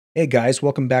Hey guys,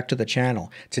 welcome back to the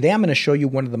channel. Today I'm going to show you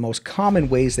one of the most common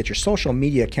ways that your social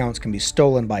media accounts can be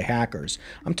stolen by hackers.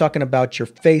 I'm talking about your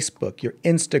Facebook, your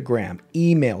Instagram,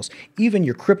 emails, even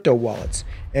your crypto wallets.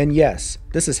 And yes,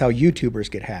 this is how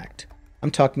YouTubers get hacked. I'm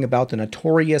talking about the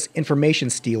notorious information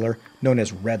stealer known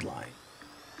as Redline.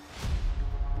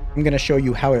 I'm going to show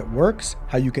you how it works,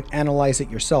 how you can analyze it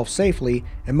yourself safely,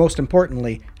 and most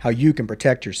importantly, how you can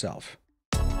protect yourself.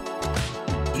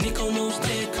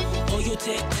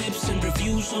 Tech tips and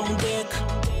reviews on deck.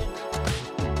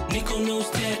 Nico knows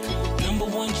tech,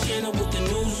 #1 channel with the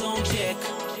news on check.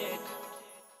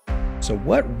 So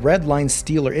what Redline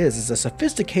Stealer is a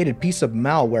sophisticated piece of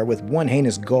malware with one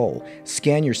heinous goal: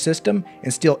 scan your system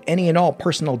and steal any and all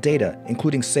personal data,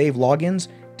 including save logins,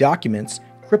 documents,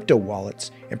 crypto wallets,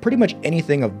 and pretty much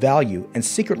anything of value, and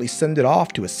secretly send it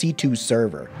off to a C2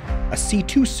 server. A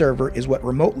C2 server is what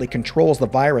remotely controls the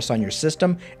virus on your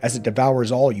system as it devours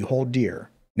all you hold dear.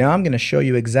 Now I'm going to show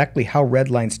you exactly how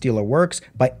Redline Stealer works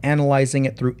by analyzing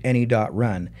it through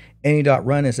ANY.RUN.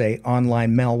 ANY.RUN is an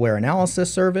online malware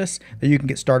analysis service that you can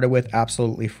get started with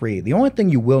absolutely free. The only thing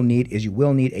you will need is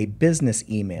a business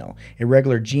email. A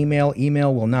regular Gmail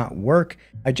email will not work.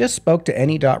 I just spoke to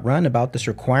ANY.RUN about this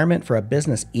requirement for a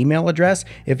business email address.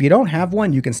 If you don't have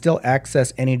one, you can still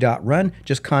access ANY.RUN.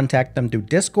 Just contact them through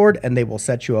Discord and they will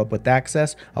set you up with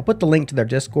access. I'll put the link to their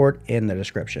Discord in the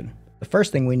description. The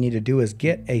first thing we need to do is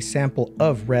get a sample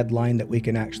of Redline that we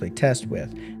can actually test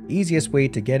with. The easiest way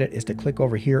to get it is to click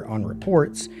over here on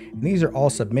reports. And these are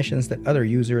all submissions that other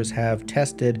users have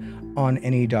tested on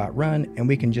ANY.RUN, and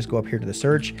we can just go up here to the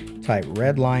search, type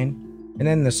Redline, and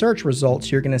then in the search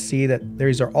results you're going to see that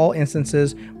these are all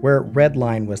instances where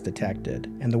Redline was detected.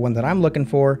 And the one that I'm looking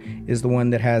for is the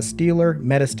one that has Stealer,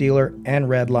 Meta Stealer, and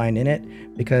Redline in it,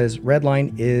 because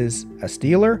Redline is a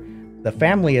stealer. The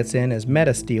family it's in is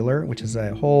Meta Stealer, which is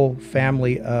a whole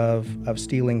family of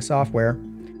stealing software.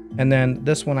 And then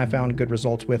this one I found good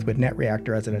results with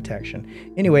NetReactor as a detection.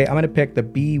 Anyway, I'm going to pick the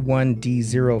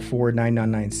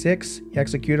B1D049996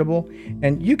 executable.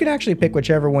 And you can actually pick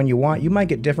whichever one you want. You might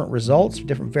get different results,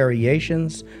 different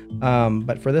variations.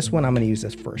 But for this one, I'm going to use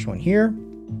this first one here.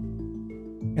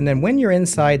 And then when you're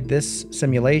inside this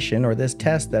simulation or this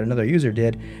test that another user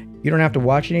did, you don't have to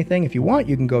watch anything. If you want,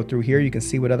 you can go through here. You can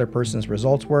see what other person's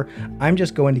results were. I'm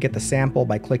just going to get the sample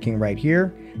by clicking right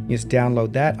here. You just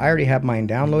download that. I already have mine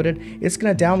downloaded. It's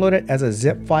going to download it as a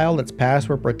zip file that's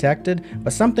password protected,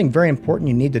 but something very important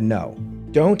you need to know.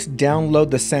 Don't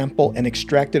download the sample and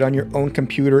extract it on your own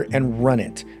computer and run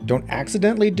it. Don't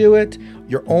accidentally do it.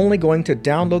 You're only going to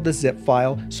download the zip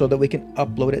file so that we can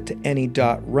upload it to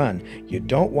ANY.RUN. You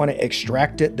don't want to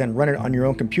extract it, then run it on your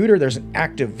own computer. There's an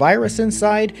active virus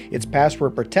inside. It's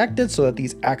password protected so that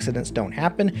these accidents don't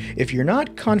happen. If you're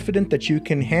not confident that you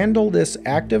can handle this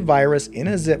active virus in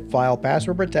a zip file,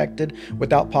 password protected,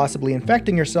 without possibly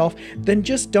infecting yourself, then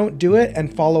just don't do it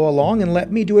and follow along and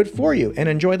let me do it for you and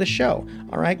enjoy the show.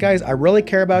 All right, guys, I really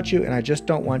care about you and I just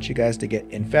don't want you guys to get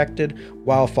infected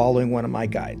while following one of my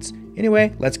guides.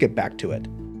 Anyway, let's get back to it.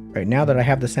 Right now that I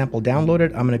have the sample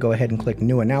downloaded, I'm going to go ahead and click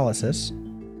New Analysis.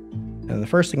 And the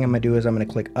first thing I'm going to do is I'm going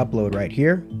to click Upload right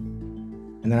here.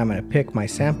 And then I'm going to pick my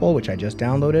sample, which I just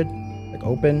downloaded, click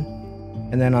Open.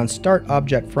 And then on Start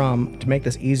Object From, to make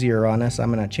this easier on us,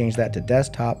 I'm going to change that to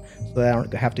Desktop so that I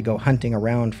don't have to go hunting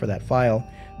around for that file.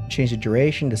 Change the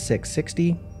duration to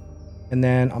 660. And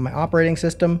then on my operating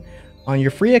system, on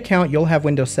your free account, you'll have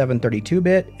Windows 7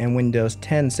 32-bit and Windows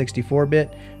 10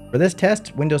 64-bit. For this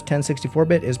test, Windows 10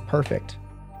 64-bit is perfect.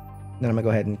 Then I'm going to go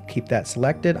ahead and keep that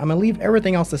selected. I'm going to leave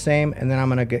everything else the same, and then I'm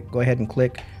going to go ahead and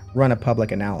click Run a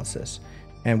Public Analysis.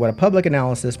 And what a public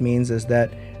analysis means is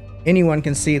that anyone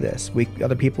can see this.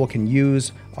 Other people can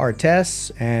use our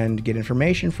tests and get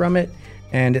information from it,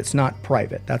 and it's not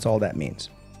private. That's all that means.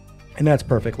 And that's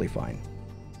perfectly fine.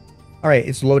 All right,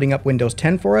 it's loading up Windows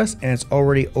 10 for us, and it's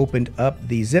already opened up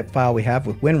the zip file we have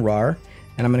with WinRAR,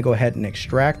 and I'm going to go ahead and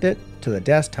extract it to the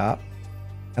desktop.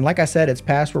 And like I said, it's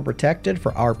password protected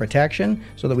for our protection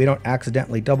so that we don't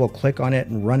accidentally double click on it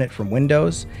and run it from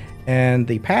Windows. And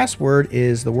the password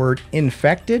is the word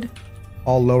infected,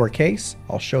 all lowercase.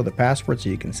 I'll show the password so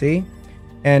you can see.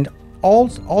 And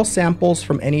all samples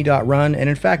from ANY.RUN, and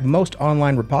in fact most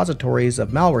online repositories of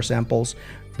malware samples,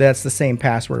 that's the same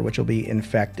password, which will be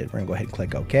infected. We're going to go ahead and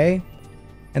click OK.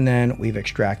 And then we've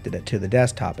extracted it to the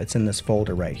desktop. It's in this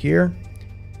folder right here.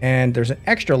 And there's an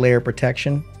extra layer of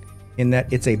protection in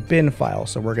that it's a bin file.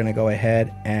 So we're going to go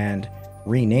ahead and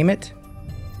rename it.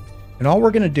 And all we're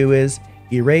going to do is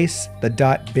erase the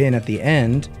 .bin at the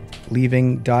end,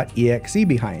 leaving .exe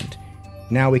behind.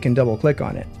 Now we can double click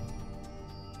on it.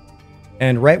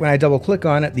 And right when I double click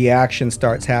on it, the action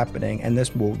starts happening, and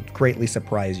this will greatly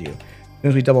surprise you. As soon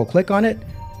as we double click on it,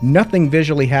 nothing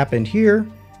visually happened here.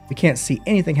 We can't see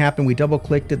anything happen. We double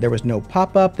clicked it. There was no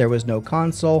pop-up. There was no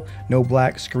console, no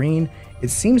black screen. It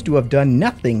seems to have done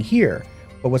nothing here.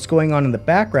 But what's going on in the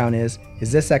background is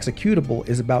this executable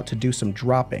is about to do some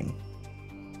dropping.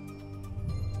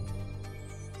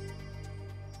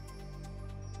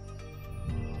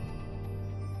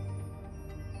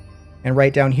 And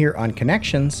right down here on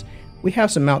connections, we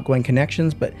have some outgoing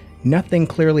connections, but nothing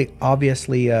clearly obvious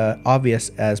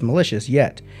as malicious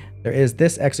yet. There is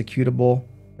this executable,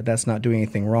 but that's not doing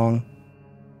anything wrong.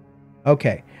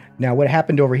 Okay, now what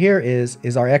happened over here is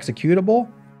our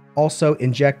executable also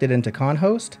injected into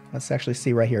conhost. Let's actually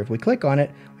see right here. If we click on it,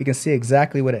 we can see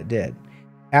exactly what it did.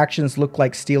 Actions look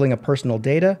like stealing of personal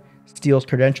data, steals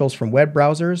credentials from web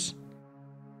browsers,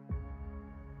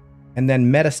 and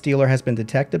then Meta Stealer has been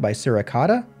detected by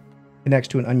Suricata, connects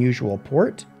to an unusual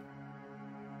port.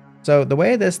 So the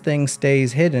way this thing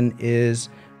stays hidden is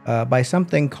by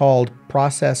something called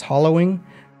process hollowing.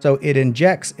 So it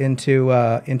injects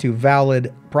into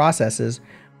valid processes,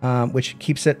 which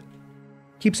keeps it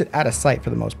out of sight for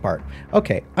the most part.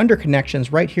 Okay, under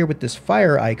connections, right here with this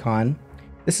fire icon,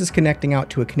 this is connecting out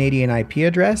to a Canadian IP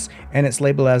address, and it's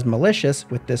labeled as malicious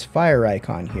with this fire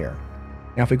icon here.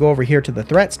 Now, if we go over here to the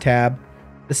threats tab,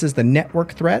 this is the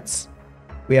network threats.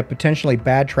 We have potentially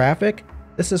bad traffic.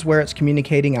 This is where it's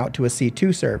communicating out to a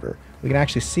C2 server. We can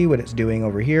actually see what it's doing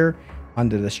over here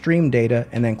under the stream data,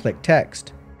 and then click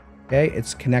text. Okay,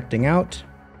 it's connecting out.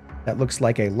 That looks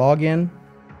like a login.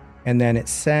 And then it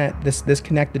sent this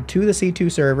connected to the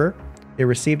C2 server. It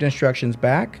received instructions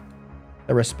back.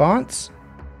 The response.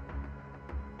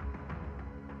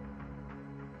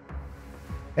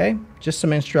 Okay, just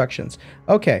some instructions.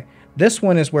 Okay, this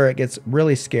one is where it gets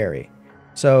really scary.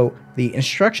 So the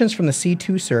instructions from the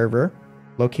C2 server,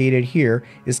 located here,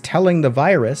 is telling the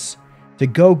virus to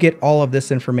go get all of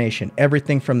this information.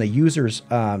 Everything from the user's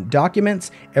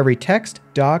documents, every text,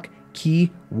 doc,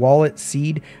 key, wallet,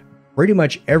 seed, pretty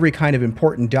much every kind of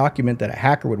important document that a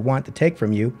hacker would want to take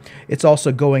from you. It's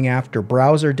also going after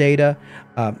browser data,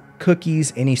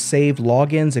 cookies, any saved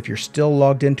logins if you're still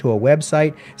logged into a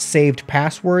website, saved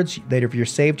passwords that if you're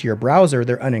saved to your browser,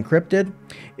 they're unencrypted,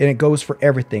 and it goes for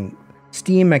everything.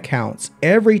 Steam accounts,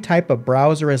 every type of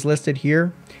browser is listed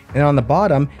here, and on the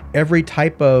bottom, every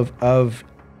type of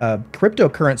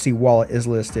cryptocurrency wallet is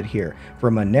listed here. For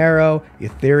Monero,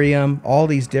 Ethereum, all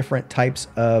these different types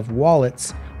of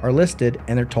wallets are listed,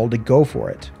 and they're told to go for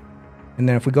it. And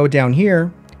then if we go down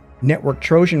here, network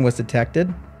Trojan was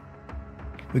detected.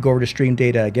 We go over to stream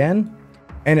data again,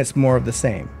 and it's more of the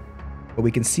same. But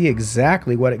we can see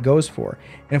exactly what it goes for.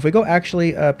 And if we go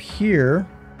actually up here,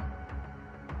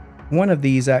 one of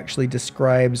these actually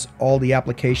describes all the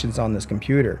applications on this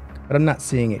computer, but I'm not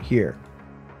seeing it here.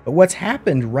 But what's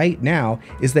happened right now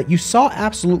is that you saw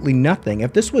absolutely nothing.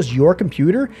 If this was your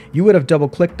computer, you would have double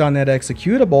clicked on that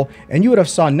executable and you would have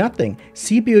saw nothing.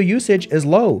 CPU usage is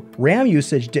low. RAM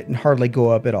usage didn't hardly go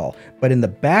up at all. But in the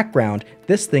background,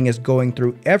 this thing is going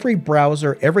through every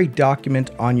browser, every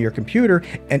document on your computer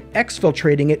and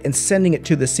exfiltrating it and sending it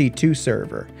to the C2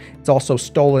 server. It's also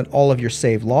stolen all of your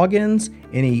saved logins,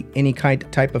 any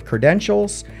type of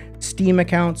credentials, Steam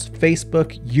accounts,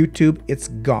 Facebook, YouTube, it's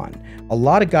gone. A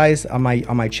lot of guys on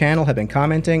my channel have been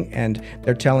commenting, and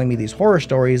they're telling me these horror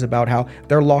stories about how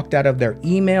they're locked out of their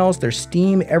emails, their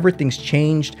Steam, everything's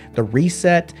changed, the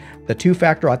reset, the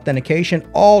two-factor authentication,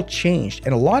 all changed.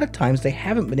 And a lot of times they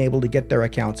haven't been able to get their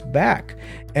accounts back.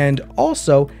 And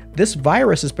also, this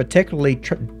virus is particularly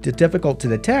difficult to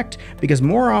detect because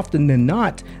more often than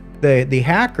not, the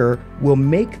hacker will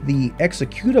make the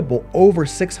executable over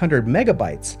 600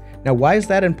 megabytes. Now, why is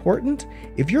that important?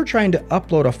 If you're trying to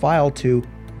upload a file to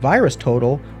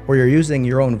VirusTotal or you're using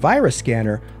your own virus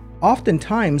scanner,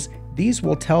 oftentimes these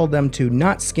will tell them to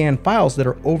not scan files that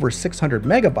are over 600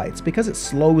 megabytes because it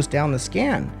slows down the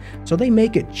scan. So they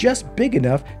make it just big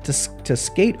enough to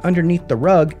skate underneath the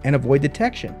rug and avoid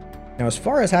detection. Now, as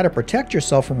far as how to protect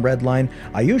yourself from Redline,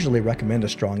 I usually recommend a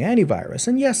strong antivirus.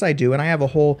 And yes, I do, and I have a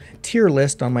whole tier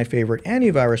list on my favorite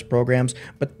antivirus programs,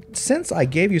 but since I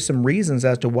gave you some reasons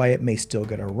as to why it may still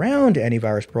get around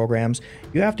antivirus programs,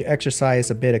 you have to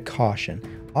exercise a bit of caution.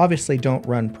 Obviously, don't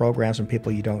run programs from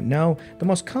people you don't know. The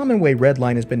most common way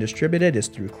Redline has been distributed is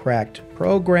through cracked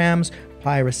programs,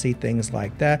 piracy, things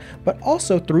like that, but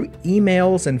also through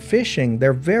emails and phishing.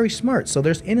 They're very smart, so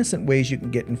there's innocent ways you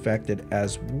can get infected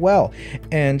as well.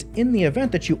 And in the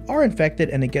event that you are infected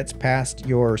and it gets past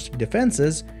your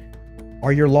defenses,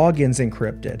 are your logins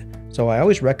encrypted? So I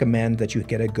always recommend that you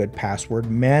get a good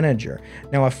password manager.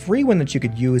 Now, a free one that you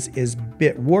could use is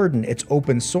Bitwarden. It's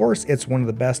open source. It's one of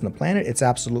the best on the planet. It's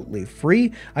absolutely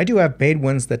free. I do have paid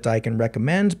ones that I can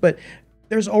recommend, but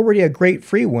there's already a great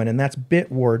free one, and that's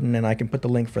Bitwarden, and I can put the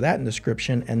link for that in the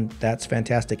description, and that's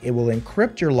fantastic. It will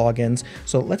encrypt your logins.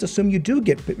 So let's assume you do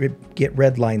get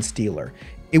Redline Stealer.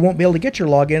 It won't be able to get your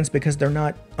logins because they're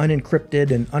not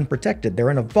unencrypted and unprotected.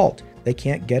 They're in a vault. They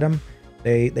can't get them.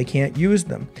 They can't use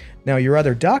them. Now, your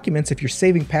other documents, if you're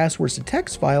saving passwords to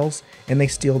text files and they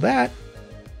steal that,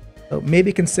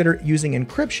 maybe consider using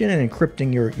encryption and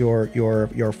encrypting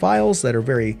your files that are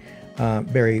very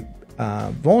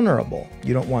vulnerable.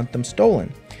 You don't want them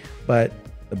stolen. But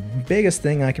the biggest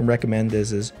thing I can recommend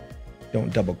is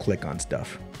don't double click on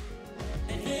stuff.